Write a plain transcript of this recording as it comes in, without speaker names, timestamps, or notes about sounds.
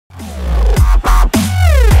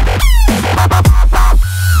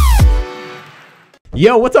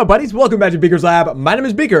Yo, what's up, buddies? Welcome back to Beaker's Lab. My name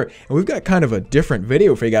is Beaker, and we've got kind of a different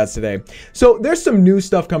video for you guys today. So there's some new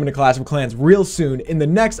stuff coming to Clash of Clans real soon in the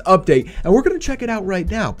next update, and we're going to check it out right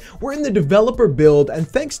now. We're in the developer build, and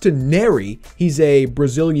thanks to Neri, he's a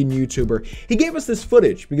Brazilian YouTuber, he gave us this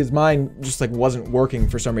footage because mine just wasn't working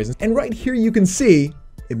for some reason. And right here you can see,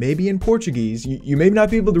 it may be in Portuguese, you may not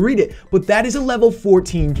be able to read it, but that is a level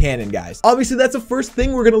 14 cannon, guys. Obviously, that's the first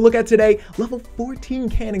thing we're going to look at today. Level 14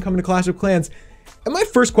 cannon coming to Clash of Clans. And my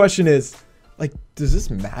first question is, does this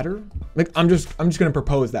matter? I'm just gonna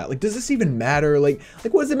propose that. Does this even matter? What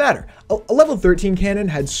does it matter? A level 13 cannon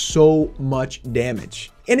had so much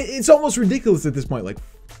damage, and it's almost ridiculous at this point.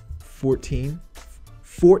 14.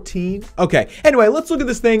 Okay, anyway, let's look at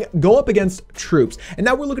this thing go up against troops. And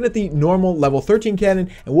now we're looking at the normal level 13 cannon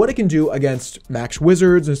and what it can do against max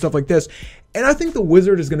wizards and stuff like this. And I think the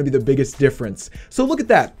wizard is going to be the biggest difference. So look at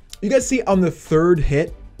that. You guys see on the third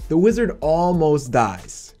hit, the wizard almost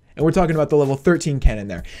dies. And we're talking about the level 13 cannon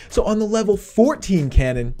there. So on the level 14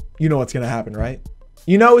 cannon, you know what's going to happen, right?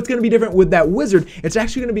 You know it's going to be different with that wizard. It's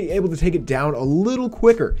actually going to be able to take it down a little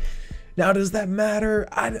quicker. Now, does that matter?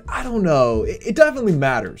 I don't know. It definitely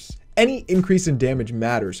matters. Any increase in damage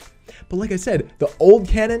matters. But like I said, the old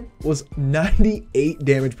cannon was 98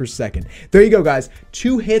 damage per second. There you go, guys.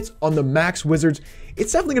 2 hits on the max wizards.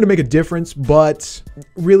 It's definitely going to make a difference, but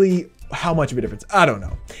really, how much of a difference? I don't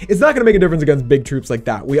know. It's not going to make a difference against big troops like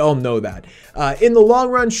that. We all know that. In the long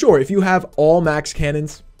run, sure, if you have all max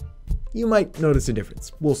cannons, you might notice a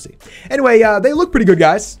difference. We'll see. Anyway, they look pretty good,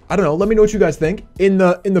 guys. I don't know. Let me know what you guys think. In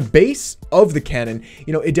the base of the cannon,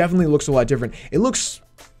 you know, it definitely looks a lot different. It looks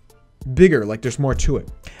bigger, there's more to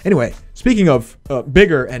it. Anyway, speaking of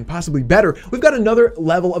bigger and possibly better, we've got another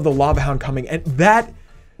level of the Lava Hound coming, and that,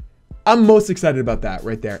 I'm most excited about that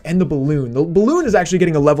right there. And the balloon. The balloon is actually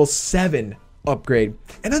getting a level 7 upgrade,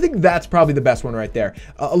 and I think that's probably the best one right there,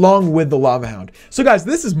 along with the Lava Hound. So guys,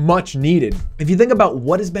 this is much needed. If you think about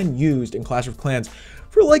what has been used in Clash of Clans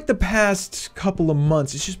for the past couple of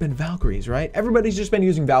months, it's just been Valkyries, right? Everybody's just been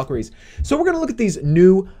using Valkyries. So we're gonna look at these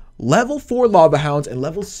new level 4 Lava Hounds and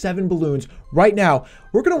level 7 balloons right now.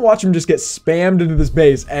 We're gonna watch them just get spammed into this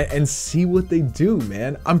base and see what they do,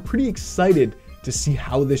 man. I'm pretty excited to see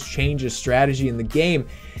how this changes strategy in the game,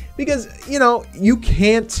 because you know, you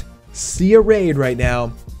can't see a raid right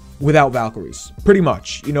now without Valkyries, pretty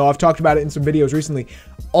much. You know, I've talked about it in some videos recently.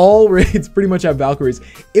 All raids pretty much have Valkyries.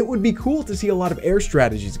 It would be cool to see a lot of air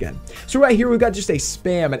strategies again. So right here, we've got just a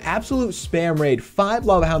spam, an absolute spam raid. 5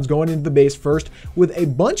 Lava Hounds going into the base first with a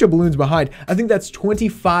bunch of balloons behind. I think that's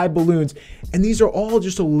 25 balloons, and these are all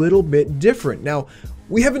just a little bit different. Now,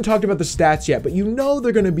 we haven't talked about the stats yet, but you know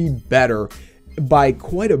they're going to be better by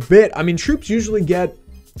quite a bit. I mean, troops usually get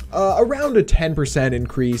around a 10%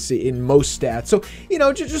 increase in most stats. So, you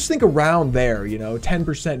know, just think around there, you know,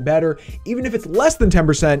 10% better. Even if it's less than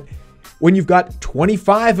 10%, when you've got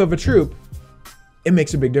 25 of a troop, it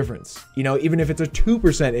makes a big difference. You know, even if it's a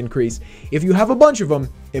 2% increase, if you have a bunch of them,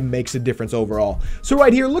 it makes a difference overall. So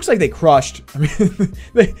right here, it looks like they crushed. I mean,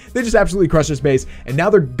 they just absolutely crushed this base. And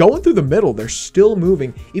now they're going through the middle. They're still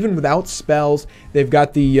moving, even without spells. They've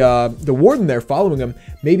got the warden there following them,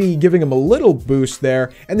 maybe giving them a little boost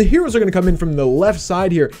there. And the heroes are going to come in from the left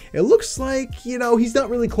side here. It looks like, you know, he's not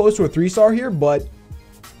really close to a 3-star here, but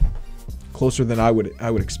closer than I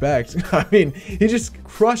would expect. I mean, he just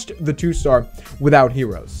crushed the 2-star without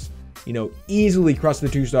heroes. You know, easily crushed the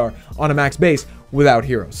 2-star on a max base without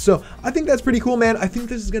heroes. So I think that's pretty cool, man. I think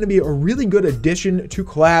this is going to be a really good addition to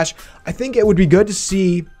Clash. I think it would be good to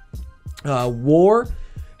see War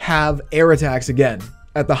have air attacks again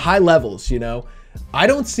at the high levels, you know. I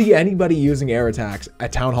don't see anybody using air attacks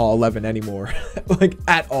at Town Hall 11 anymore,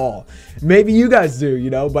 at all. Maybe you guys do, you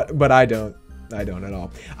know, but I don't. I don't at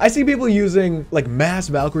all. I see people using mass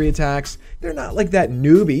Valkyrie attacks. They're not that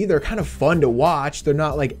newbie. They're kind of fun to watch. They're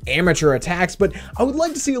not amateur attacks, but I would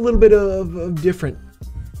like to see a little bit of different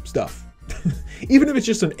stuff. Even if it's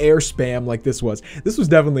just an air spam like this was. This was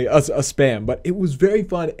definitely a spam, but it was very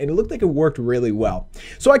fun and it looked like it worked really well.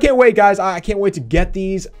 So I can't wait, guys. I can't wait to get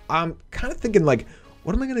these. I'm kind of thinking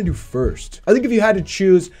what am I going to do first? I think if you had to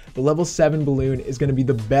choose, the level 7 balloon is going to be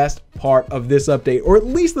the best part of this update, or at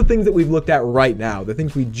least the things that we've looked at right now, the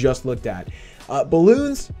things we just looked at.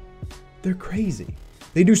 Balloons, they're crazy.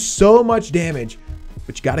 They do so much damage,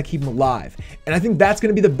 but you got to keep them alive. And I think that's going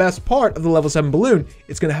to be the best part of the level 7 balloon.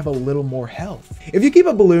 It's going to have a little more health. If you keep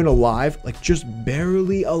a balloon alive, just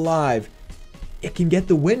barely alive, it can get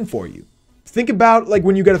the win for you. Think about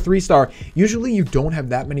when you get a 3-star, usually you don't have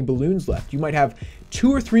that many balloons left. You might have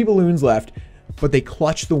 2 or 3 balloons left, but they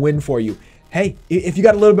clutch the win for you. hey, if you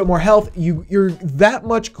got a little bit more health, you're that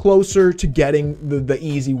much closer to getting the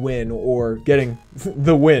easy win or getting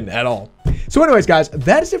the win at all. So anyways, guys,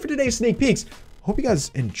 that is it for today's sneak peeks. Hope you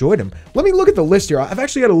guys enjoyed them. Let me look at the list here. I've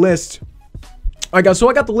actually got a list. All right, guys, so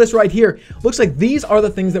I got the list right here. Looks like these are the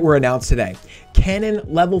things that were announced today. Cannon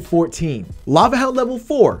level 14, Lava Hound level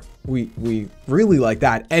 4. We really like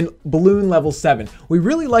that. And Balloon level 7. We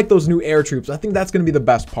really like those new air troops. I think that's going to be the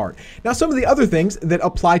best part. Now, some of the other things that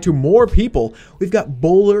apply to more people. We've got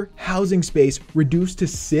bowler housing space reduced to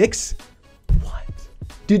 6. What?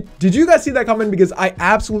 Did you guys see that comment? Because I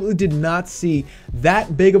absolutely did not see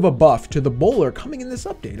that big of a buff to the bowler coming in this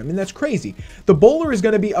update. I mean, that's crazy. The bowler is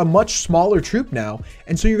going to be a much smaller troop now,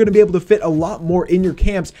 and so you're going to be able to fit a lot more in your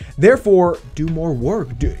camps, therefore do more work,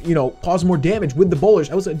 cause more damage with the bowlers.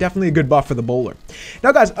 That was definitely a good buff for the bowler.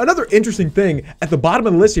 Now, guys, another interesting thing at the bottom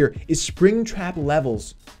of the list here is spring trap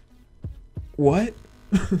levels. What?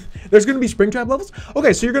 There's going to be spring trap levels?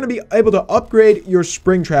 Okay, so you're going to be able to upgrade your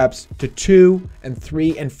spring traps to 2 and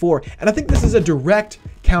 3 and 4. And I think this is a direct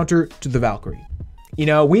counter to the Valkyrie. You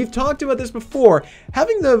know, we've talked about this before.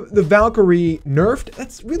 Having the Valkyrie nerfed,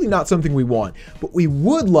 that's really not something we want. But we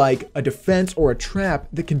would like a defense or a trap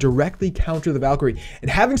that can directly counter the Valkyrie.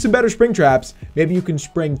 And having some better spring traps, maybe you can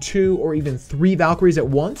spring 2 or even 3 Valkyries at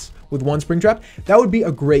once with 1 spring trap. That would be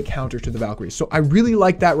a great counter to the Valkyrie. So I really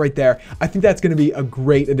like that right there. I think that's going to be a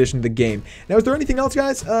great addition to the game. Now, is there anything else,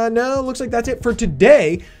 guys? No, looks like that's it for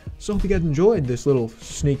today. So hope you guys enjoyed this little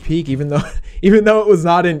sneak peek, even though it was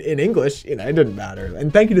not in English, it didn't matter.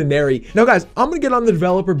 And thank you to Neri. Now, guys, I'm gonna get on the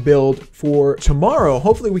developer build for tomorrow.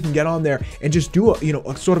 Hopefully we can get on there and just do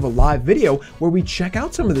a sort of a live video where we check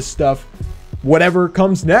out some of this stuff, whatever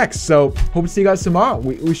comes next. So hope to see you guys tomorrow.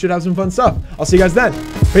 We should have some fun stuff. I'll see you guys then.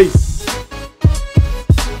 Peace.